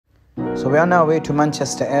So we are on our way to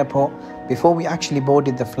Manchester Airport. Before we actually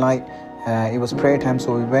boarded the flight, it was prayer time,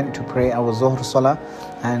 so we went to pray our Zuhr Salah,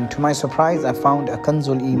 and to my surprise I found a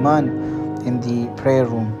Kanzul Iman in the prayer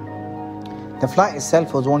room. The flight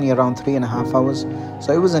itself was only around 3.5 hours,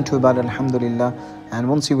 so it wasn't too bad, alhamdulillah. And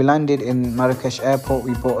once we landed in Marrakesh Airport,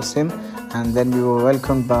 we bought a SIM, and then we were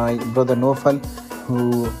welcomed by Brother Nofal,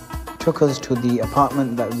 who took us to the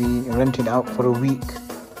apartment that we rented out for a week.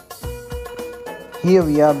 Here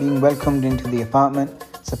we are being welcomed into the apartment.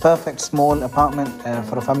 It's a perfect small apartment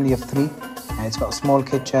for a family of 3. It's got a small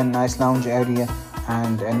kitchen, nice lounge area,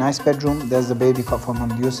 and a nice bedroom. There's the baby cot for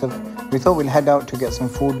Muhammad Yusuf. We thought we'll head out to get some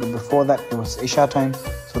food, but before that it was Isha time,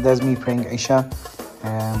 so there's me praying Isha.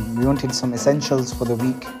 We wanted some essentials for the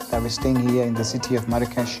week that we're staying here in the city of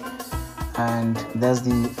Marrakesh, and there's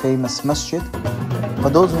the famous masjid.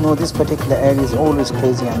 For those who know, this particular area is always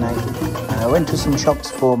crazy at night. I went to some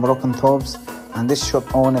shops for Moroccan thobes, and this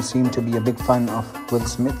shop owner seemed to be a big fan of Will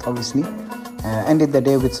Smith, obviously. Ended the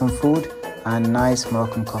day with some food and nice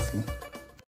Moroccan coffee.